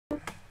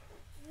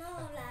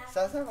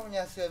Sao không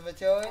nhà sườn mà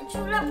chơi? Chú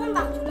Lâm con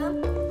bảo chú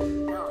Lâm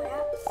hỏi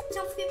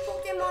trong phim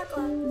Pokemon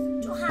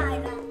còn chỗ hài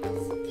là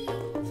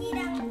khi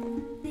đang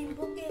tìm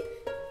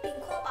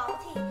kho báu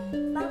thì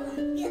băng hỏa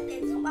tiện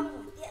đến dùng băng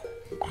hỏa tiện.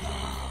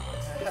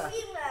 Thiếu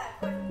phim là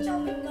còn cho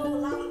mình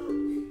ngầu lắm.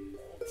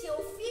 Thiếu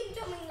phim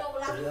cho mình ngầu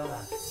lắm.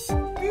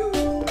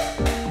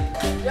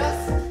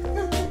 Yes.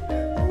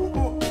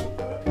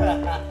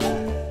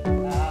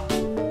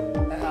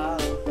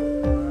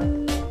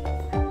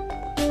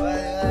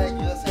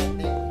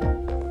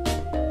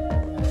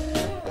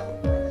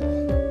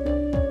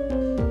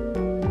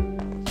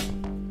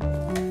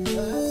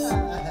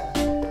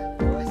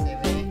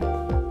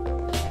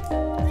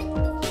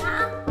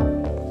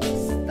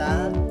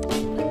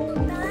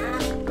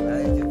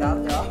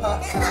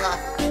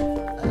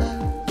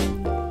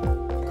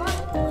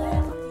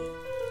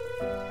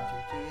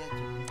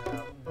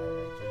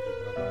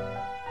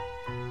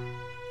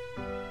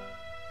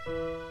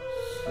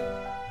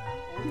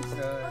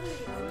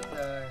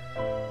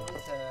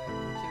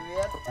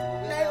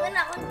 Đây vẫn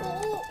là con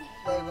cũ.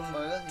 Đây con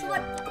mới có gì?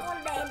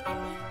 Con đèn này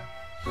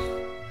đi.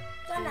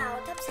 Con nào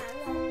thắp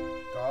sáng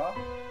không? Có.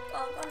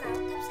 Con nào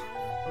thắp sáng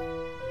được?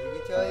 Để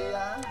cái chơi đi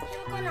á.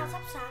 Nhưng con nào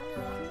thắp sáng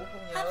được?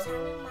 Thắp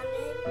sáng được màn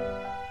đêm.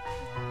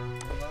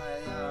 Con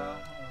này hả?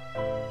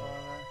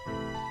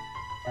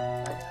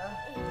 Con này nhá.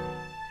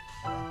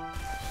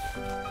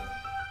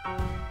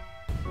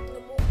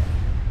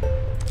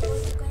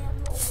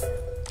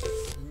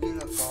 Hình như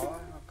là có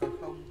hoặc là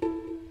không.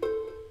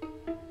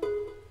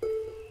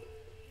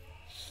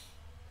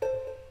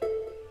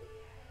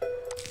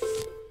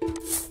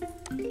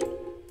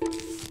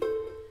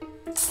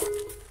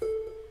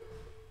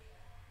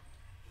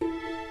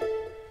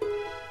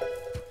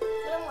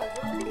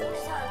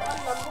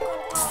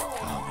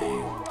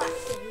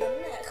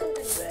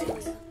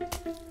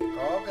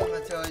 Có cái mặt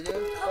trời chứ,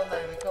 con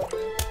này mới không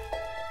ấy.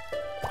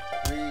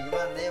 Vì cái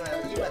màn đêm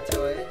này ít mặt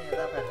trời ấy, người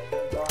ta phải lấy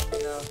con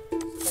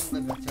không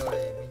cần mặt trời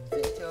để mình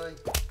dễ chơi.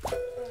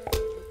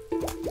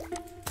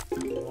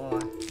 Đúng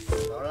rồi,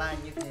 nó lai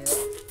như thế đấy.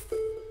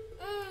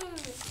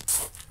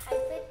 Hay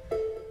phết.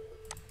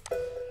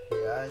 Thì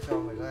cho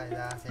mấy cái này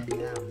ra xem thế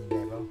nào, nhìn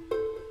đẹp không?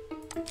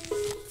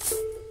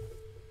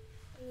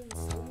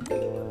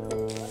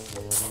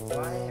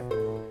 Quá đẹp.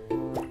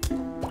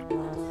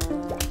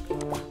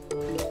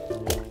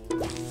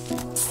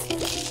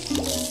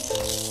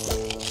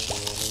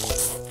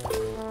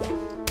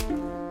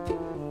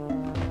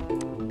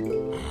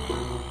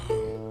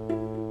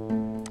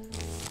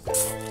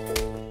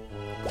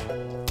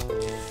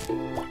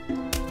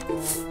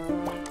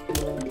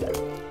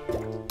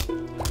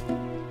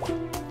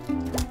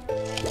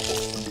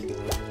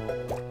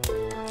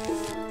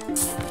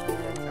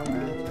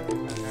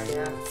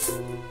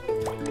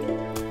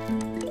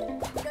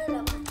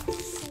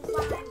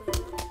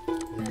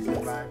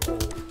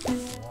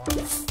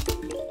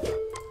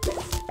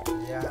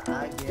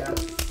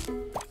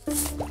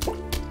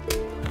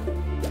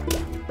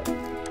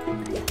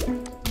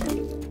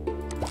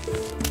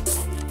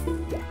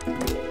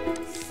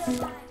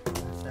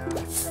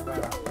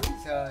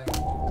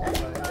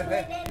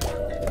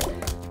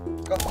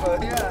 Con mới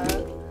à?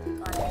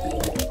 Con đấy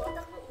có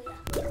tác dụng gì à?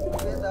 Không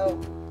biết đâu.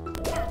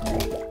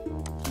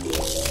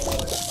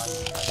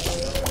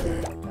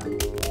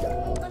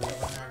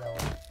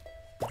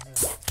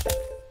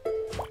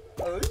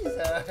 Ôi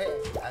giời.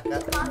 À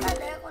cắt. Con đấy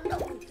con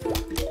động bình thường.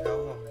 Đâu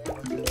không đấy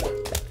con chưa.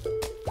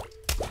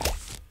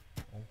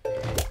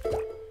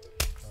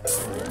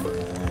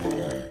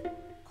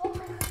 Không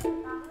phải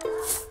tắm nữa.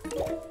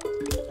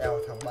 Eo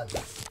thằng bẩn.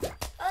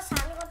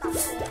 Sáng con tắm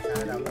rồi.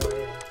 Sáng tắm rồi.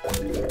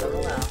 Tắm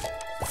lúc nào?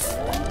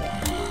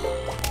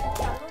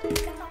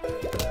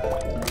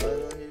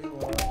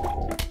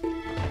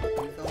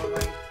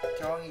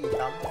 Cho nghỉ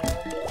tắm thôi.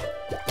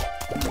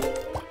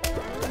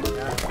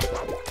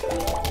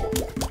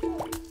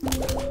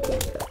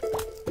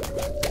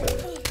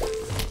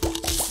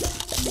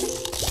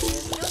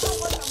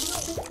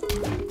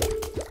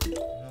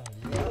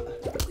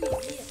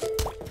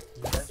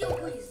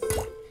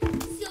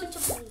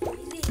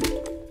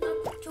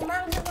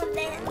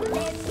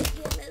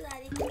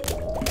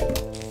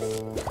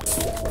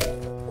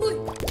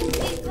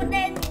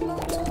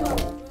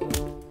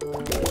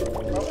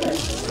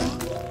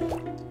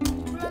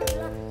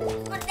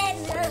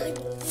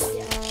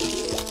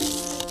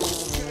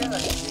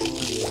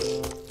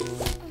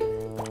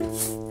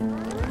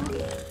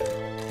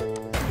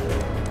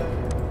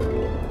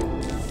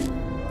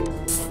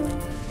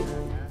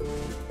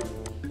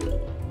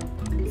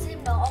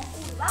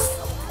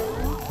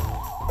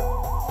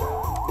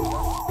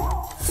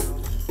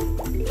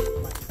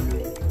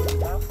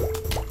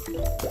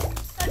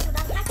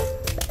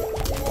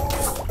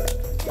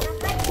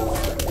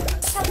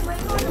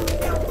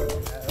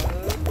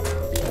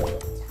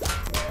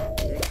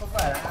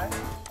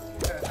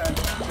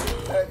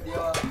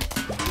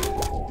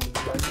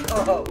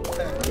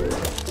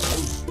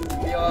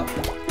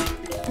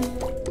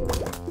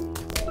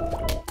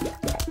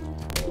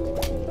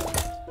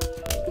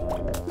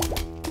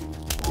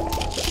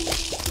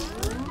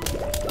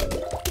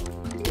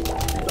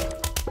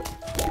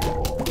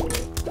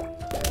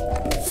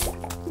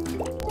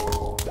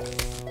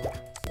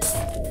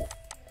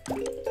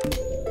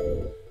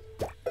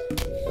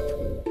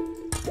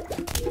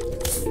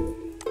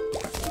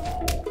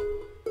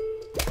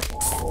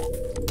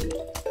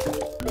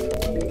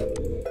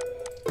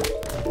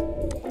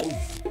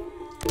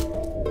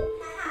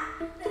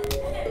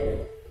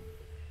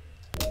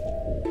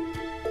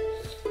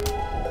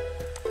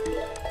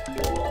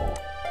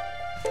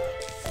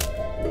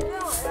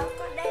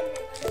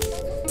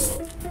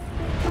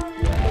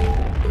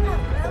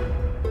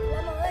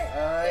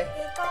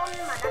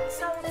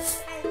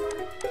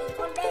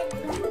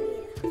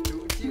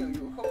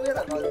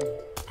 con gì?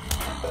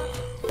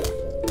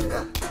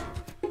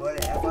 Thôi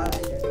lẹ quá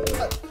lại chạy đúng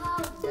thật.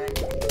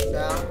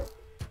 Sao?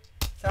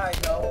 Sao anh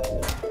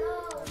không?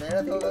 Đấy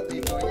là thôi con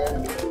tìm rồi nhé.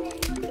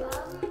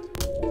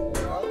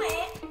 Bố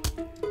mẹ.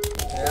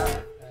 Thế à?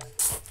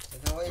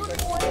 Thôi con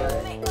chị ơi.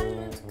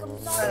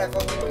 Hay là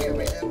con kinh nghiệm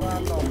mẹ qua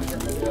tỏ một trận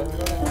được con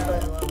đánh chơi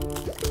luôn.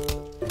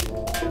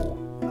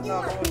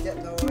 Nó không một trận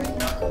thôi.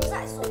 Không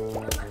giải sổ cho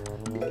nó bạn.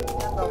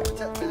 Tỏ một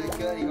trận từ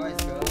chưa thì coi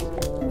sướng.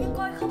 Nhưng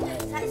con không thể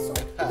giải sổ.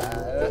 Thôi.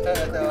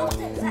 Không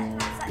thể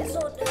giải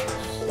sổ được.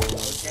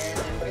 Ok, em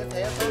biết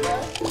thế thôi nhé.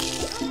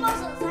 Không bao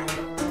giờ giải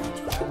sổ.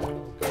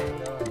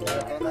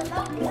 Con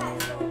lóc giải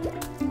sổ.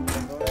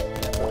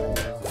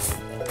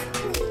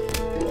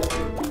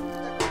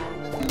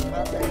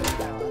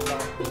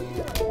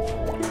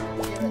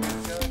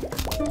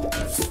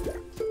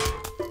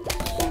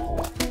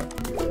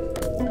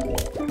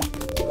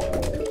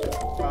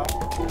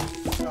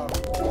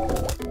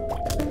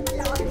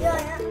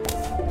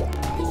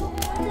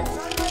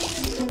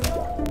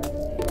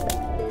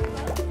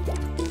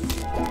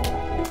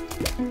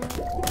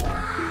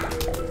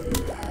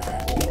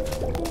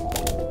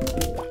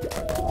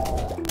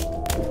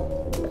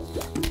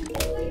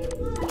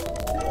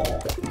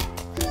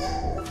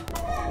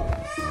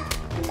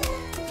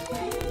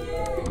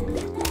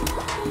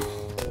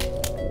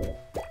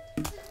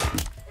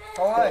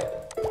 Không ơi,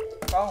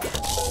 không,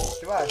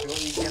 chú bảo chú có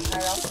ý kiến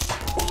hay lắm.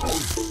 Chú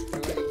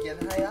có ý kiến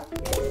hay lắm.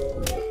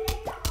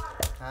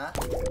 Hả?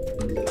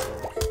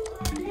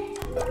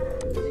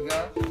 Gì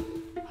cơ?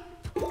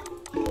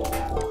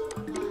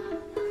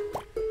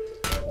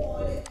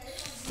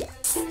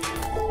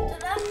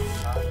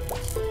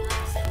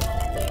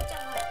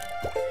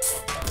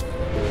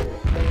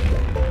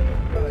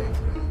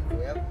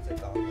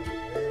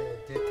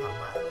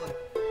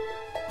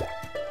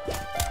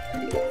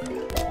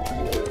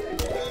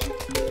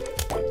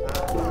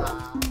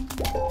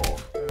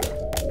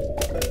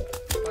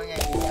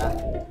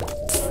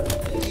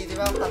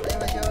 Thật đấy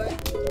mà chơi.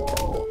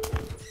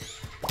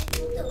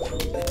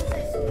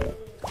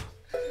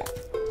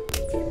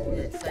 Chú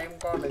phải xem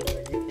con mình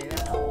là như thế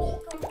nào.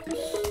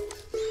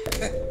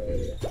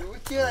 Chú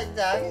chưa đánh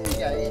giá cái gì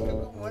cả, chú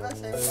cũng muốn là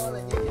xem con là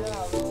như thế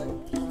nào thôi.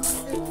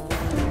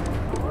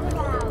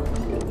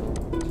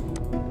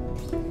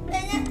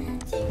 Đây nhá,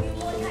 chỉ vì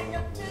một hành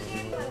động chơi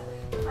game mà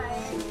phải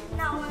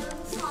nào là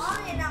chó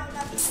này, nào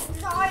là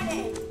roi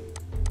này.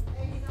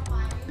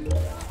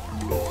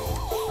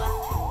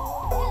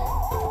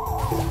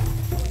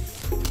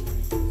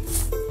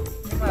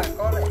 Mà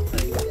con lại thể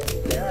hiện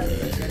thế là thể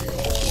hiện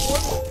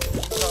muốn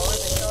rồi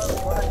thì cho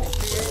có là những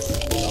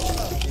kia đó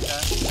là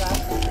gì là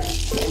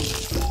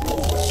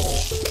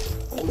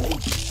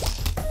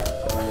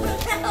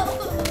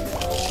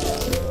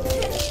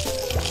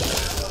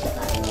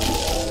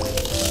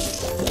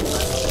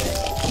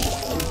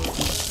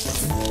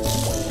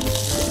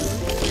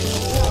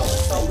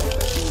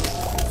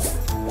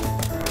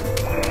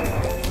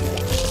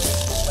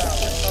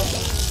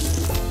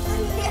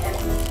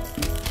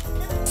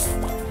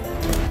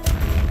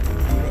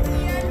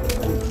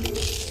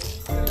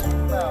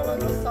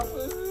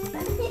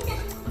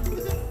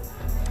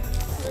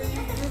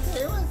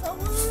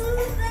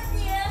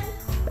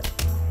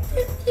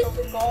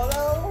có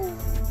đâu.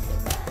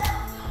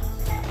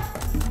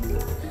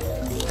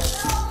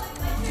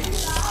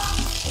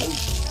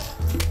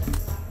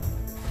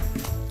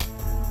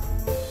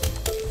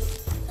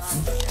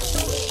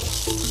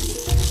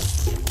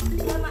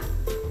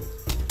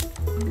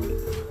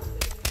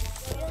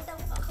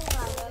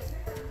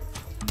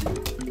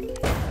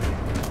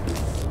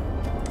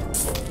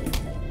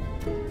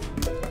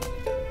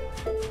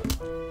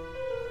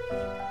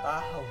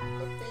 Ta không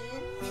có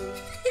tin.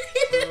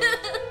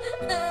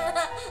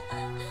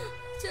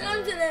 Chứ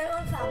con chuyện này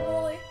con phá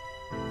môi.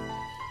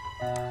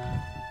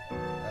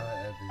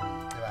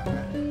 Các bạn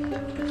ạ.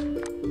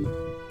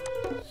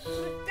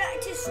 Lại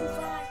trên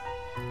sofa.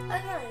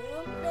 Anh hỏi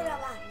luôn, đây là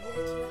bản gì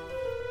hả chị ạ?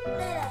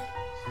 Đây là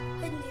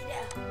hình gì đấy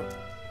ạ?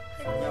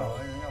 Hình Nhỏ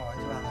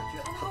chứ bạn nói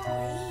chuyện. không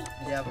hỏi.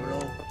 Diablo.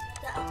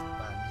 Dạ.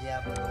 Bản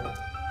Diablo.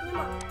 Nhưng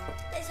mà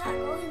tại sao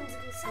có hình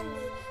rừng xanh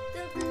thì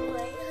tương tự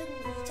với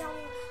hình gì trong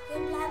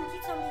game PopCap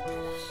Games thật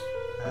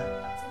ạ? Hả?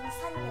 Rừng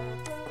xanh này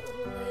tương tự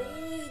với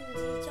hình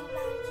gì trong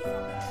PopCap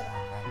Games thật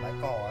ạ? Bãi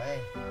cỏ ấy.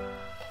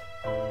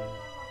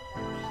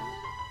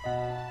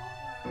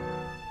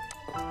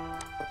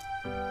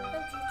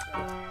 Em chú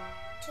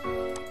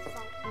chơi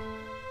phòng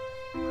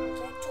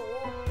trái chỗ.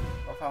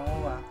 Có phòng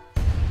không ạ?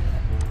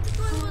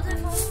 Tôi không thấy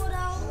phòng ngô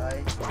đâu. Đây.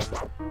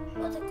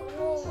 Tôi thấy có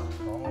ngô mà.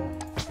 Có ngô.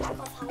 Có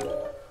phòng ngô.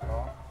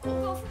 Có. Cũng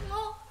có phòng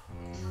ngô.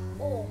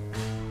 Ồ.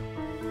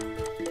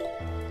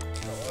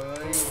 Trời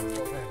ơi,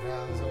 có phải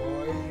vào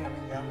rồi.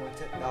 Mình đang một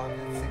trận đòn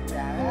thật xứng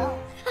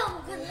đáng.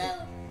 Không cần đâu.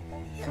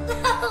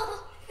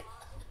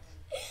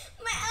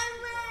 Mẹ ơi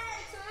mẹ,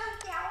 chú đang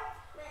kéo.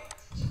 Mẹ,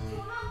 chú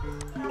đang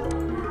kéo.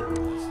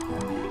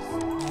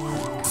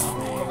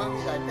 Có bác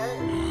bị đánh đấy.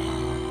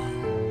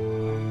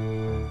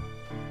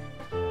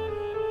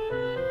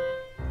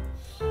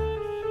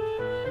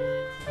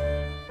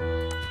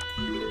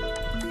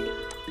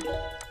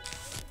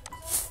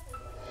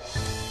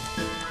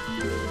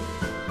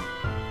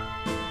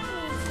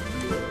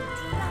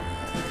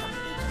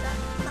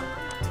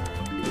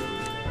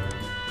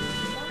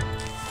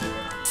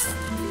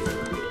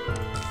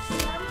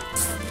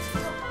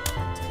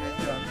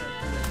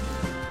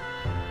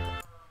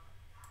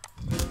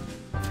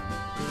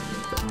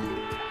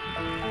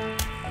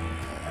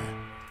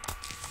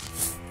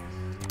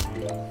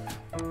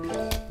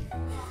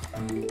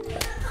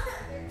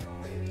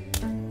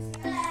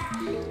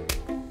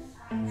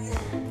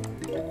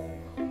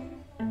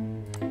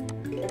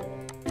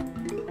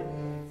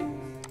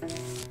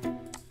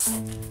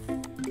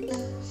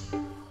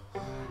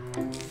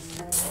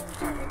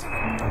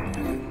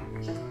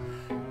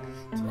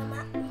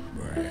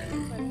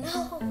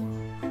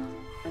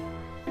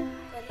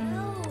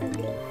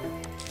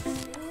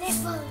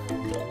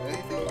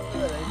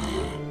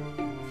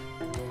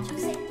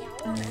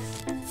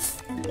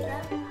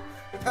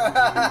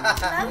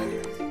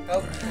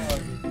 Không rồi.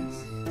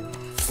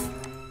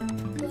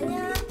 Rồi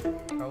nha.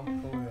 Không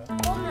nữa.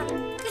 Ôm nằm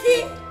cái gì?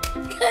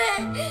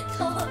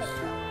 Thôi.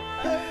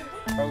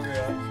 Không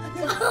nữa.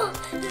 Không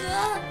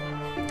nữa.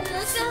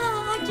 Nữa cơ.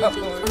 Chị không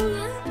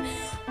nữa.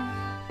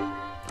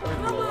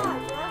 Nó hỏi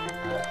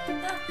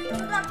nữa.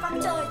 Chúng ta mặt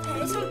trời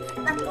thế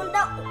xong đặt con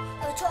đậu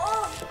ở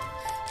chỗ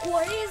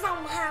cuối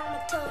dòng hàng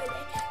mặt trời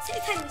đấy sẽ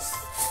thành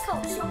khẩu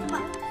súng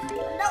bắn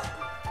đậu.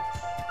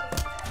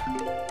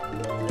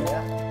 Thế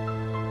á?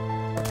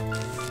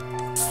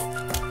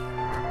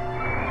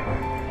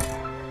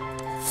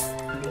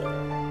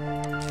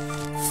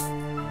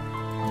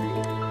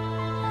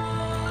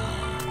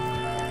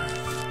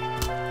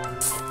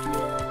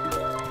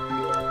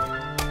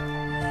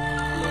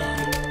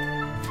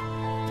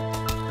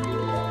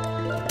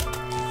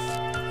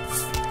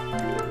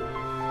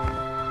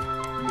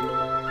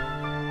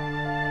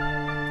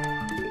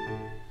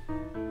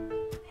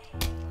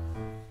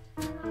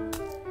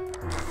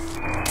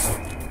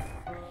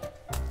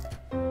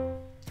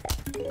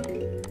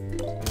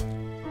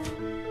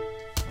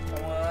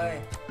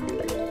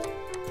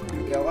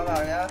 Kéo con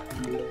vào nhá.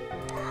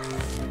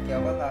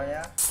 Kéo con vào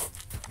nhá.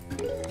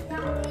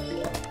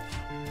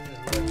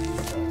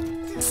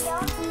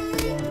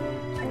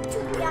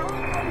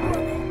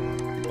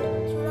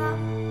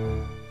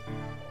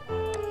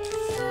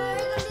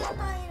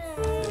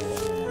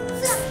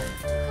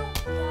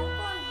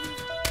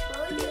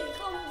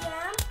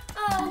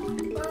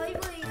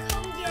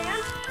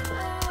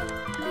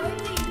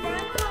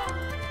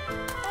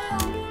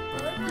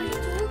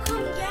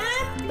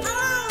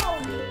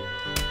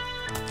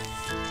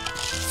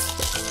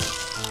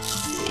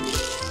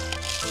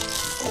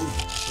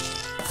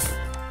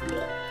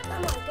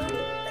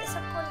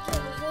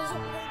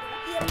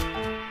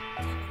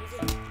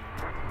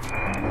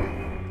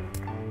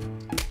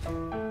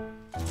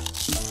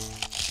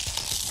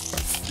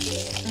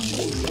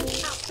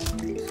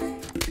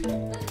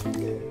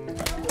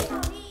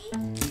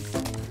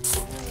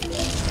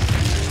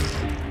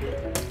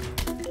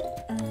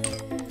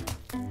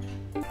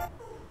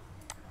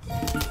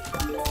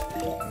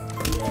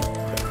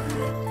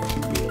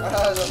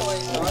 Rồi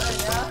nói này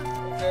nhá.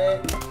 Ok,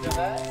 được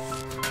đấy.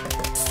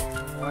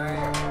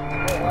 Wow,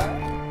 tốt quá.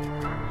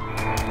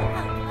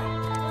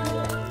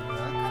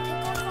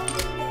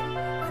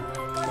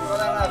 Con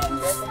đang làm gì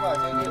đấy? Con bảo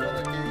chơi game con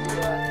được cái gì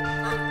chưa?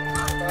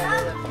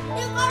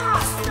 Nhưng con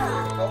hỏi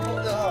nữa. Không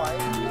được hỏi.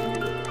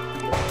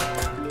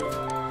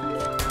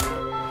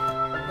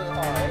 Không được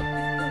hỏi.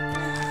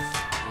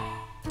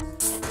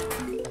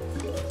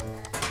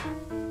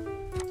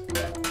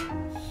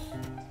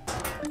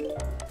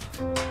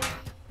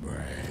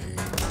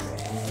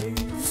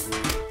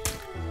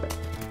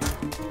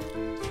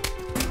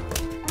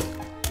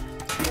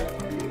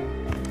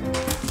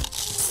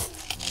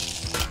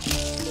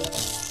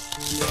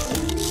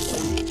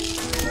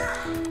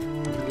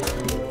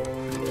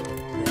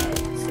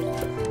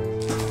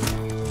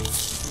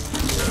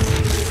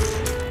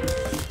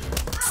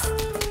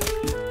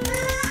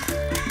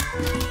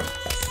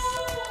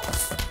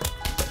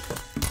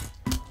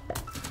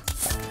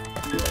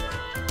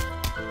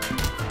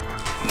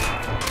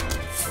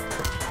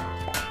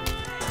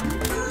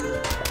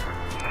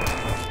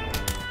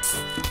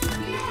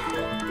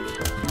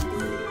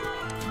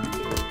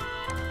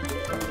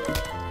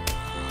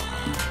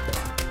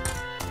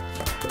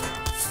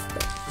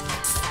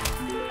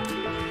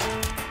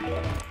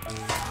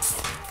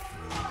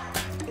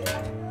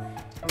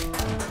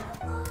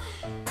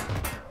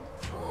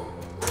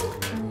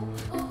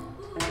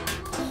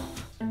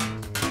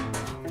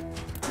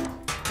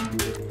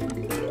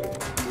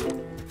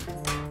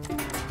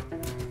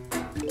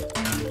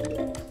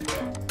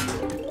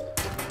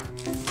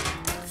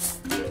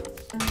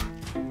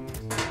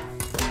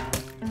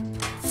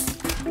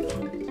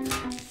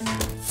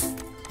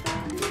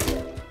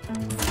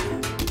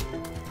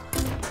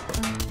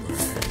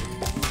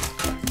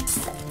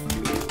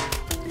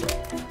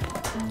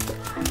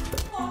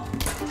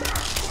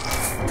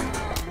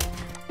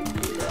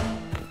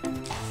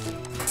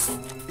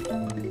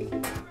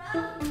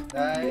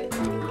 Đấy.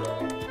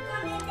 Con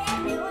nên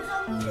đem để con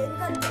zombie đến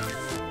gần cho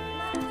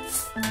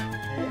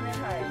Thế mới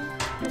hay.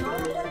 nó là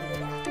con gì đấy?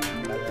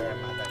 Bây giờ em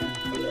ăn đây.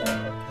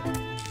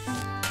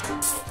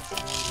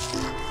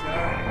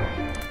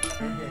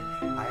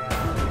 Ai à?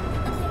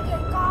 Thế kìa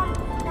con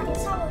đằng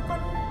sau rồi con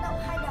đậu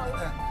hai đầu.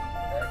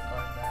 Đây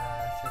con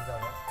xương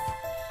rồng á.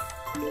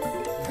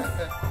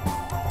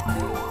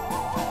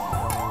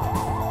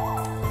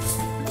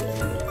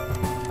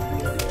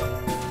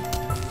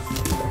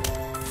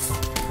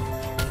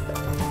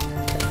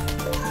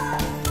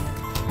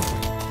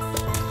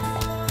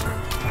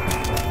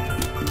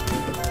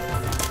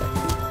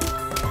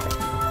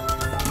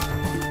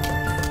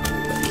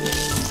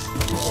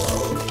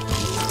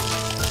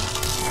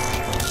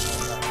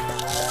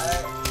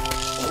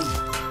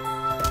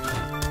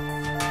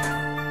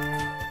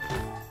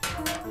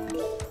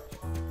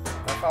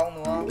 Phong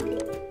đúng không?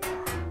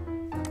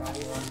 Phong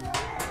đúng không?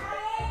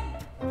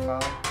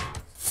 Phong.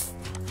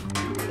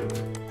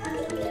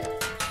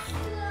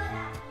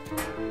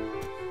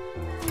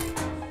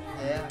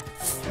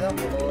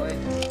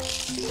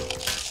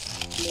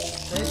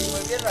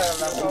 biết là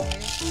làm không đi.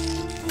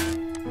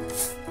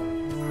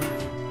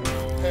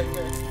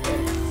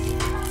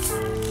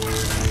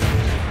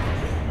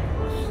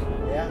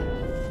 Yeah.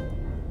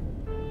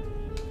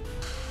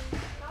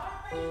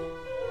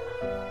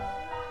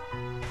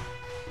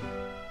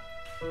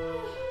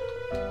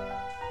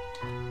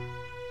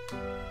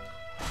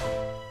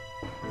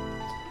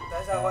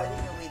 Tại sao vậy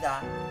thì vì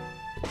ta?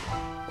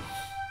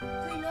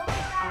 Vì nó bị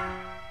ta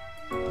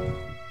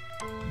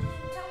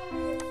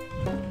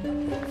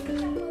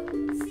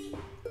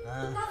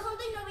con không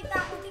thích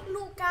Nobita, con thích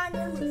Luca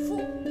nhân vật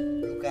phụ.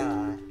 Luca là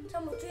ai?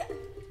 Trong một chuyện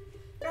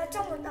là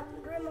trong một tập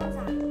Doraemon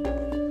giải.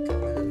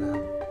 Tập nào?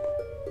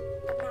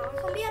 Tập nào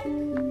không biết.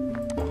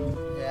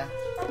 Yeah.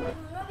 Tập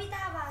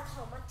Nobita và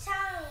Thỏ Mặt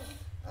Trăng.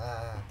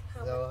 À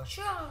Thỏ rồi. Mặt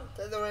Trăng.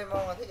 Thế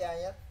Doraemon có thích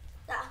ai nhất?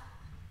 Dạ.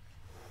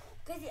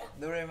 Cái gì ạ?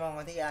 Doraemon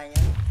có thích ai nhất?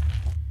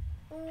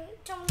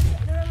 Trong chuyện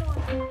Doraemon.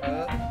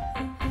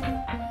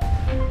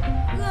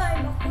 Người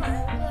mà gọi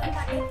là người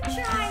mà đẹp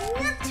trai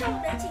nhất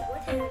trong đấy chỉ có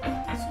thể là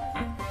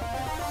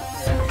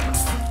Diablo.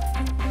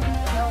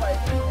 Sao vậy?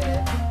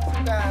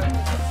 Luca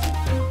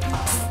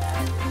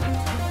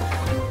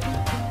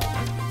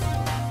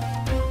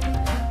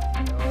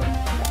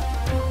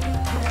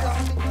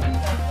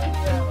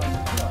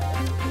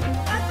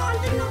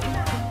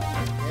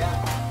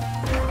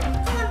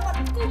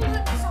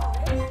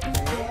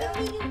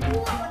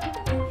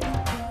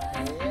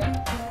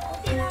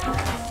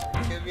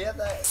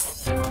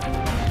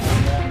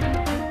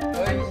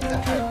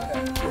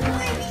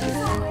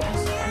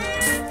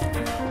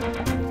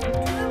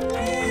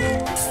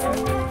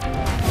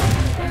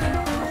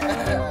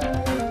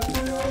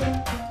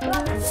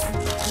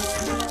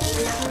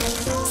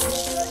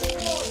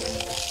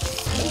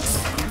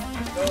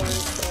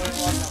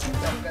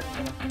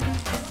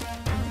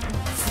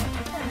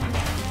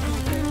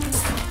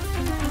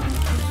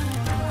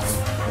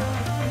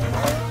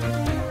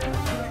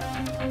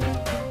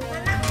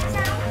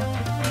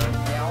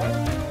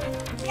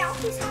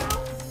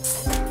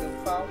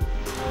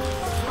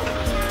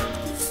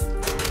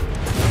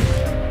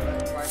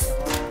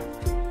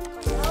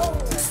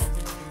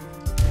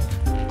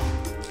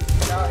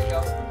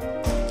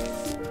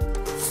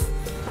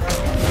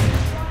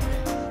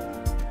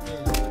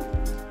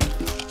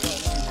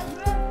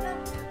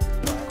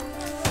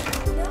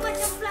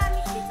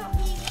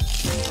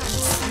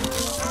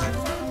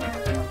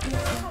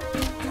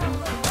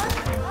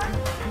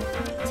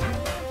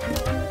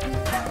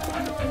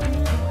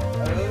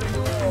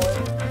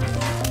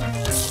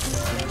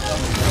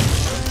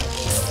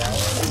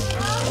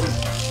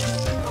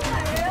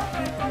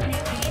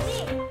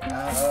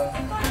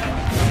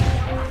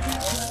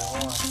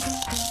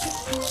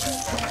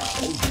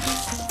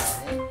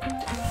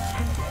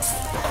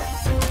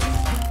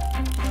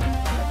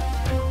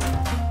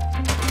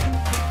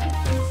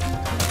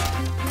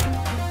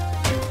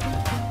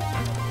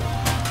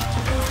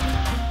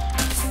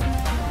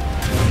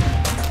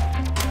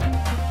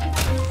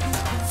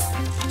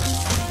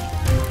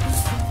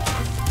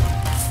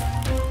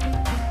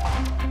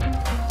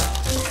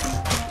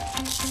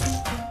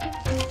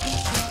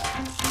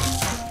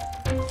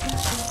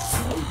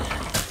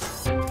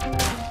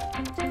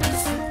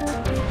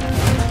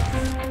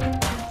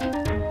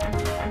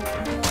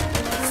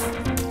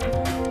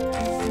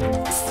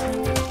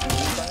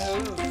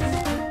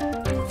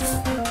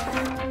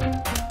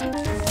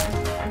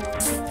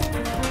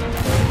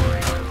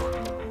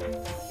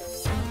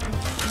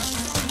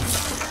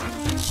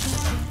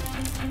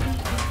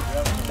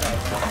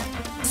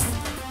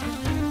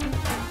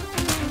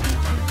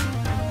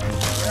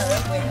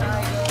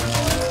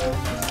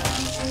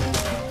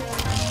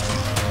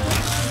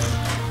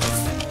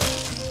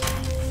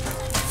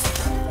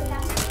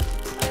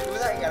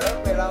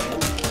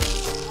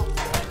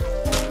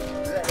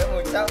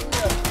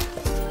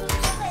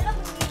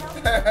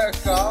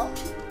có.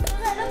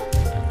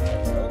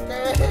 Ok.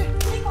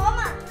 Thì có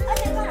mà. Ở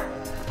trên con à?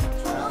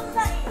 Chú không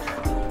dạy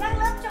các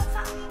lớp trong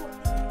phạm vi một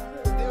tí.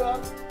 Được.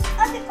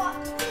 Thì có.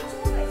 Thì chú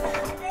phải dạy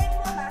trên đây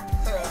luôn mà.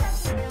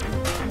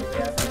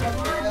 Dạ,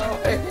 không có đâu.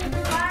 Vai.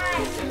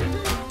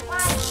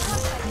 Vai, chú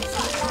không phải đi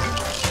soạn ra.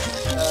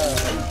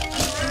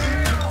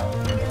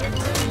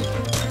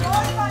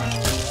 Thôi con đi.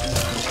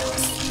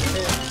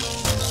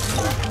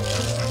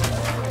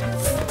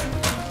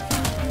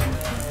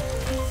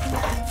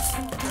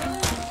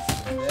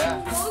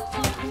 Yeah.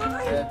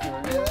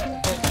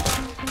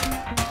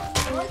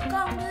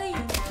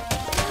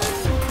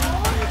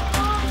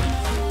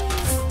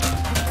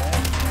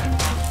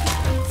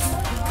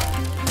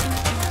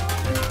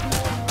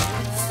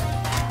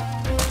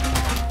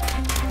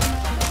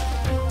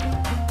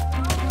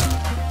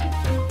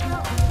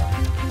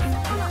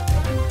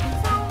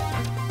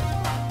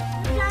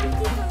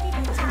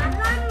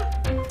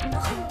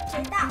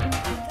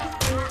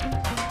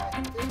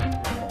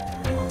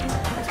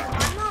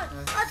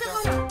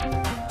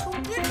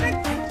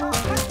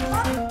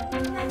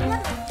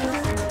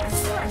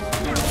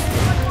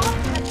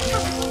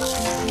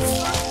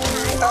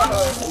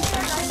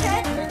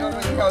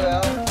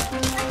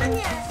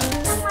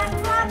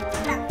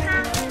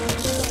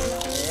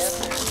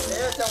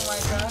 trong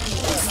Minecraft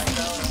cũng ở này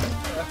đâu.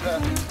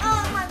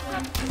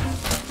 Minecraft.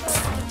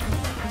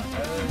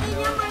 Đi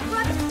nha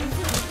Minecraft.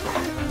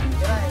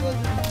 Cái này còn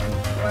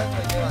quay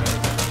người như bạn.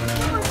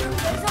 Nhưng mà rừng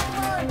dễ rộng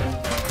hơn.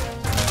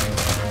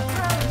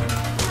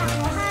 Mà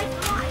có hai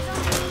loại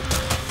zombie.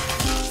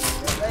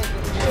 Đây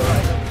cũng nhiều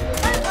loại zombie.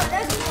 Ở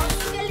đây cũng có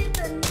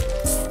skeleton.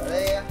 Ở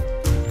đây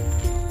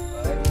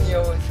cũng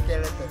nhiều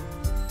skeleton.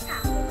 Thả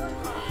một con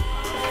thỏ.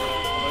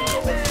 Có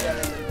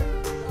skeleton.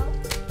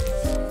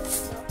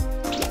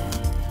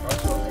 Có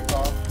xuống thì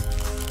có.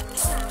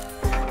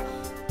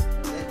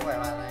 Đây không phải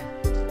bạn này.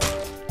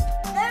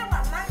 Đây là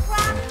bản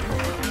Minecraft.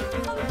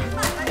 Không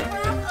phải bản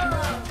Minecraft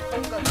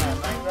Không cần phải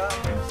Minecraft.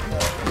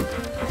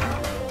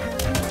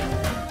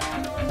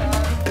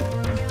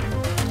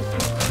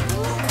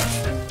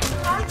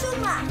 nói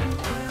chung là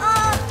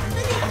cái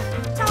gì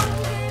trong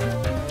game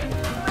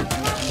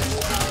Minecraft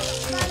cũng cho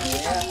bạn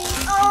vitamin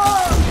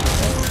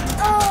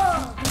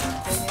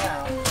Thế như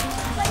nào?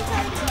 cây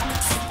chơi được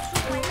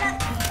máy lạnh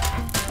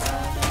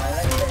Phải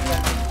lấy cái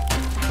này.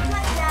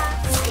 lạnh là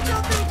hãy cho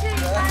tôi chơi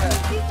bạn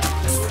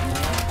vitamin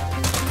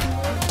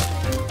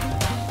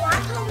quá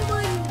thông minh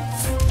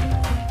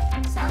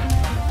sao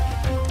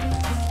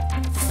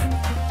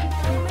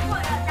đây mới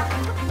gọi là đẳng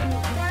cấp đỉnh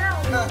cao.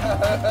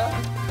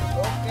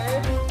 Ok.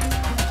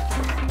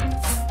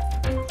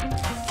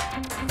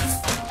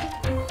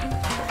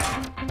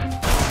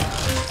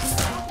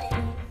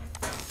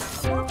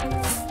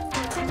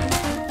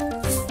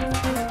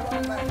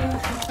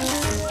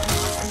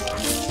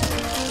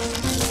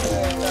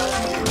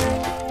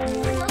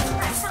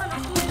 Tại sao nó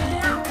không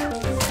leo?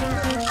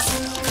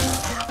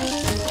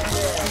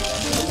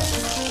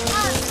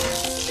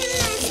 Cái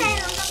này xe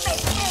nó có bể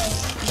xe.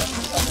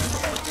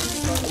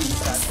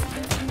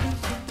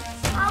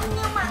 Không,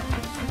 nhưng mà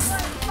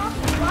nó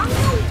quá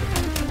ngu.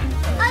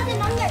 Thì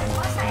nó nhảy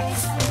qua xe.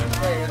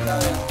 Để ra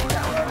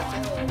chạm vào chứ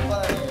không có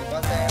nhảy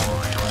qua xe.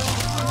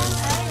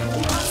 Đấy, nó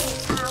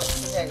sao?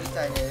 Nhảy cái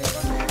chạy nhảy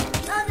qua xe.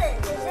 Để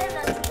xem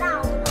là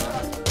đào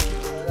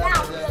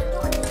tiền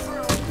thôi thì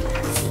sao?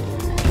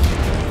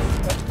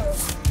 Đấy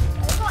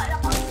gọi là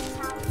con gì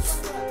sao?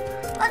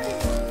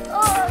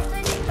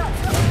 Tôi định đợi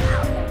cho ông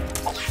lão.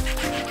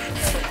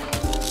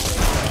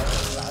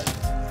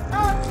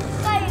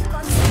 Cây có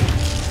gì?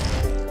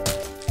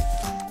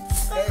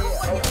 Cây không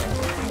có điện.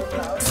 Ông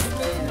lão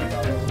cây này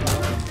gọi là ông lão.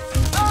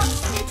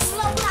 Thế chú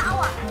là ông lão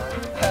à?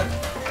 Đây,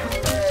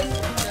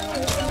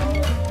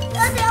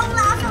 Thì ông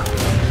lão sao không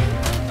thích?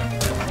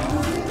 Ông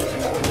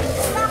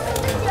lão không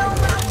thích thì ông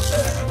lão không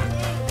thích.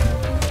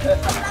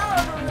 Ông lão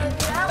là một người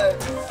kìa.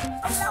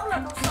 Ông lão là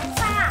một sống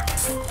xa.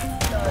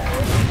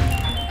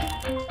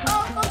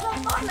 Con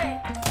Zomboss này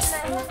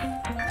hơn.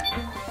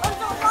 Con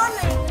Zomboss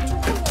này chú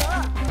không nhớ.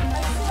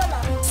 Ngày xưa là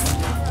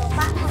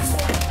bạn học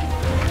sinh.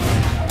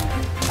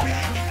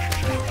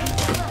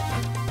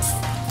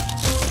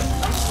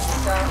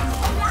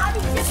 Ông lão thì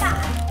giết bạn.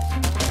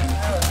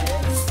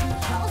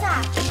 Rõ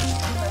ràng.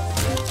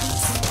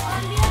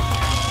 Con biết.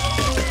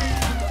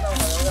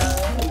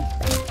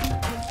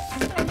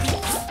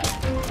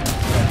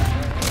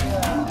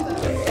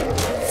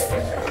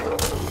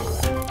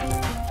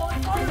 Hồi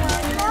con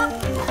lớn lớp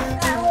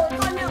là hồi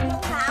con học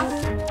mẫu giáo.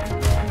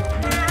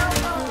 Nào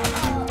con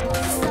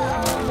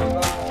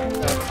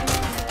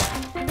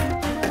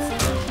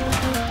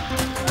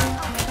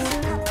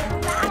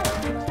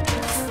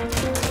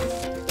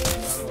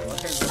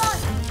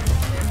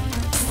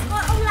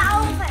ông lão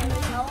không phải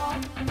người xấu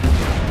không?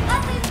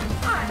 Thì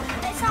hỏi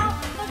tại sao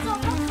con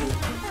Zomboss không đến thì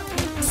sao không?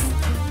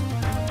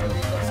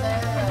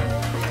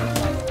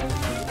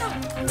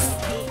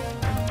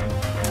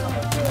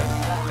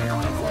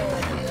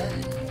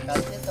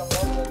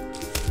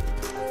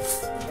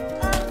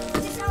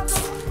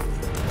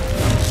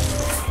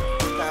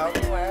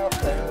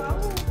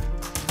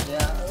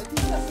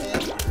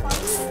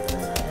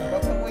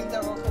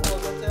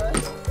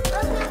 Thế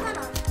con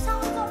hỏi sao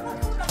con Zomboss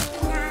không đập từ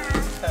nhà?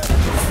 Nhà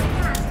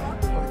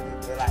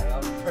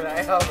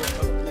xuống.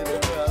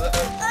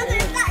 Thì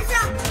tại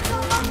sao con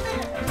Zomboss đây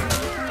là cái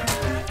nhà?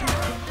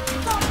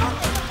 Zomboss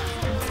đây là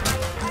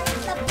cái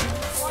đập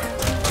xuống.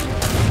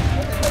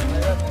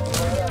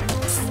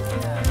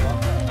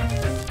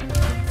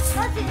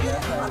 Thì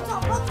con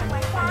Zomboss dùng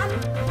máy khoan.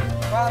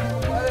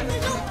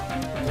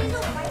 Ví dụ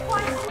máy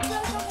khoan không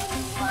chơi cho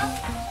mình nữa.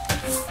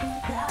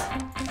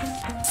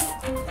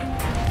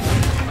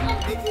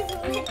 Thế thì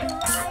dùng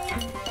netherite.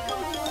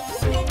 Không dùng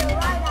chút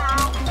netherite nào.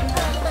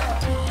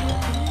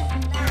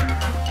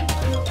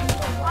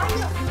 Quá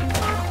nhiều thứ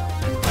khác.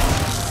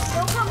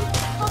 Nếu không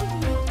thì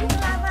chút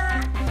lava.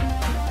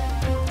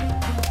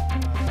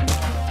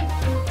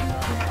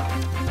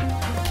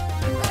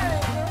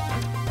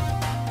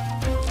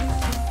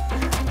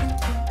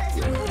 Tại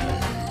sao không?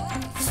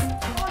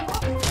 Con có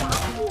phải quá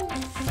ngu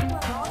mà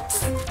nó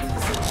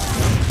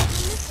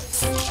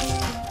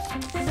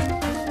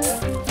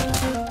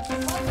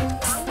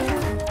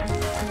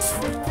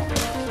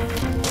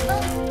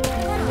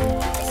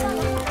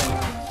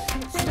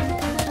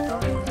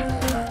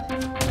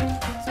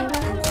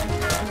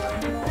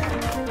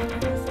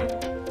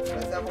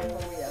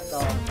to.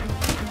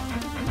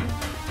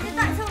 Thế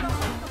tại sao nó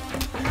không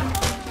đánh luôn?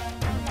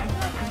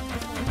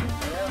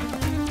 Thế không?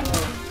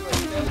 Chơi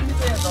chứ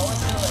bây giờ nó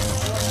chưa phải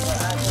luôn mà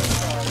ai chơi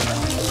rồi.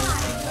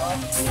 Đó.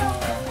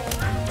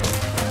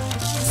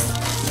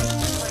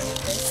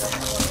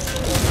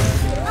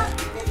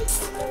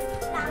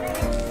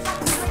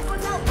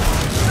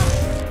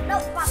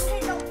 Đậu bắn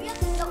hay đậu viết,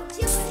 đậu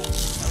chiếc gì?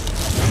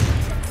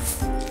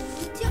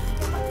 Chiếc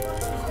cái mặt con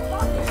không có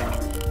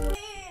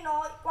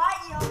nó quá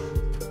yếu.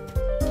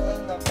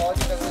 Nó có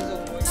chứ đừng có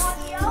dùng thôi. Nó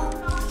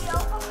yếu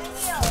không phải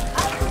nhiều.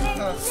 Ai lên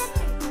đi giết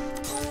mình.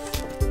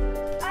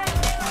 Ai lên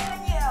không phải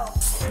nhiều.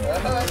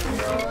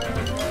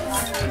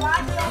 Quá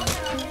nhiều thì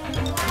nó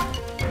nhiều quá.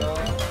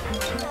 Rồi.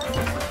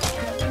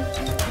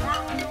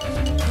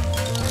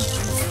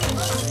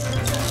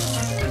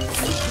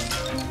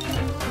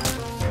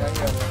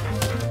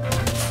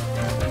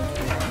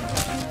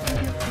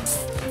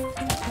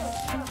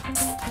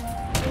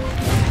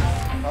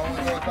 Không,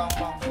 rồi bong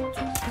bong.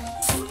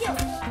 Chú hiểu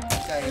chưa?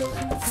 Chả hiểu.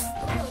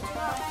 Chú hiểu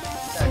chưa?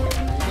 Chả hiểu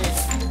cái gì.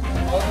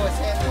 Có ngồi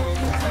xem thì mình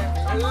xem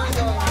mình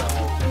thôi.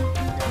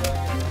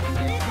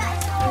 Thế tại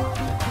sao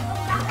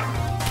ông đã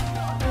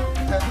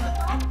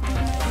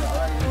Đó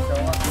là yếu xấu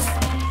à?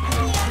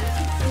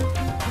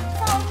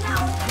 sao ông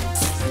nào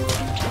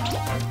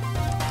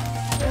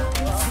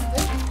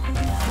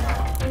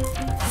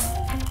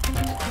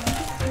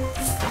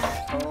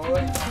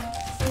Thôi.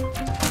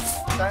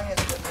 Sang hiện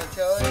tượng trò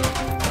chơi.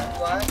 Ngắn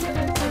quá chơi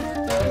trò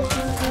chơi.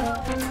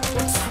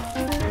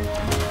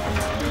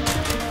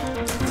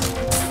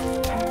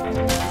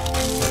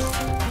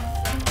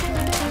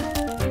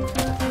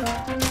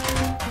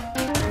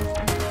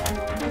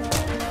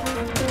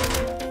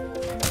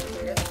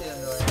 Hết tiền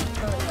rồi.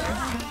 Nhớ.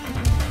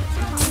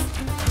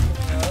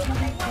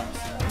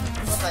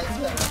 Có thấy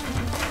chưa?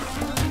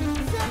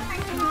 xưa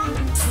thành con?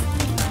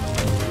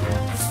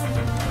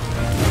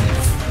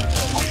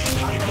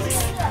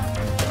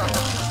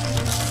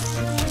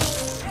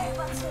 Để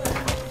bạn sửa.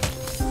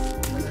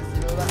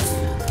 Xin lỗi bạn.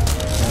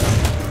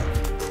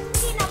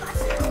 Khi nào bạn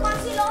sửa con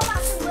kilo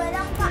bạn sửa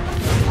 15 bạn đã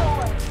biết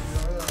rồi.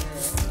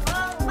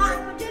 Vâng, bạn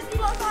còn chưa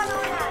kilo con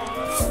thôi này.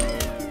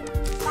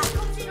 Bạn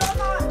không kilo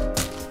con.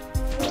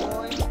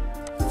 Thôi.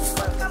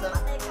 Các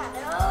bạn này cả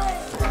đời ơi.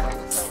 Bạn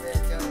có xong về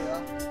chơi nữa.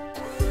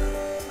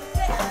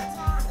 Kệ bạn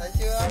ra. Thấy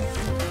chưa?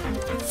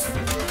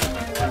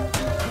 Kệ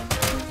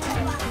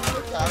bạn.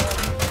 Chán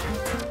rồi.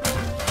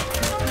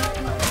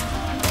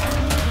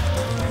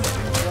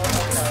 Nó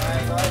không chả ai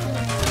nói gì.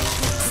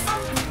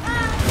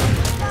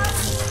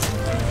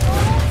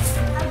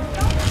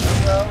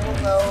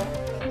 Không đâu.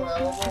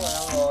 Không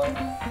đâu rồi.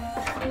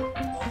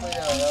 Không bây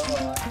giờ đâu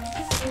rồi.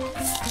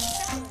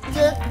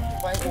 Chết.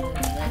 Quay cùng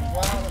mệt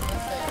quá rồi không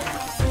xem.